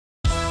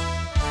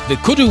the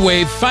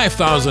KUDUwave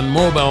 5000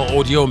 mobile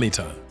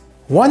audiometer.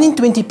 1 in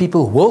 20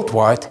 people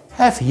worldwide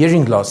have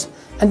hearing loss,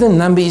 and the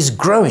number is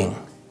growing.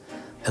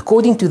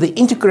 According to the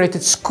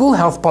Integrated School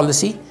Health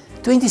Policy,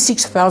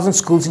 26,000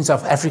 schools in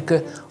South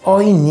Africa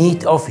are in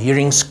need of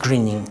hearing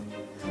screening.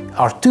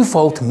 Our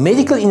twofold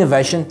medical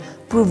innovation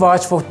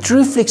provides for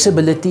true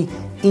flexibility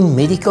in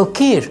medical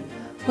care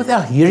with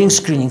our hearing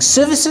screening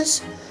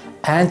services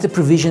and the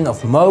provision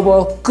of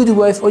mobile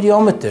KUDUwave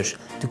audiometers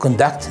to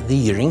conduct the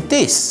hearing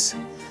tests.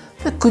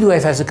 The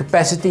KUDUwave has a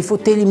capacity for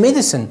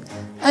telemedicine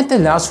and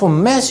allows for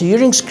mass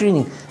hearing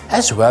screening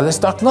as well as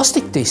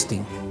diagnostic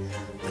testing.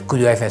 The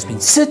KUDUwave has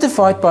been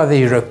certified by the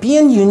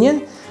European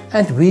Union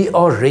and we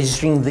are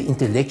registering the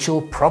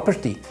intellectual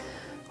property.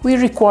 We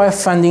require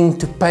funding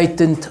to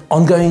patent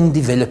ongoing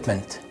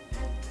development.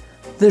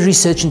 The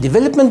Research and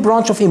Development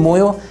branch of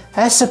Imoyo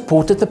has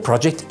supported the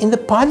project in the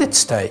pilot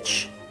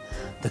stage.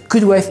 The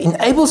KUDUwave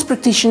enables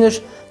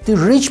practitioners to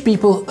reach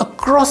people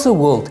across the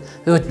world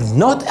who would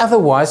not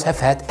otherwise have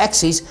had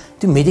access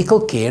to medical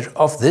care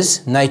of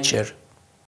this nature.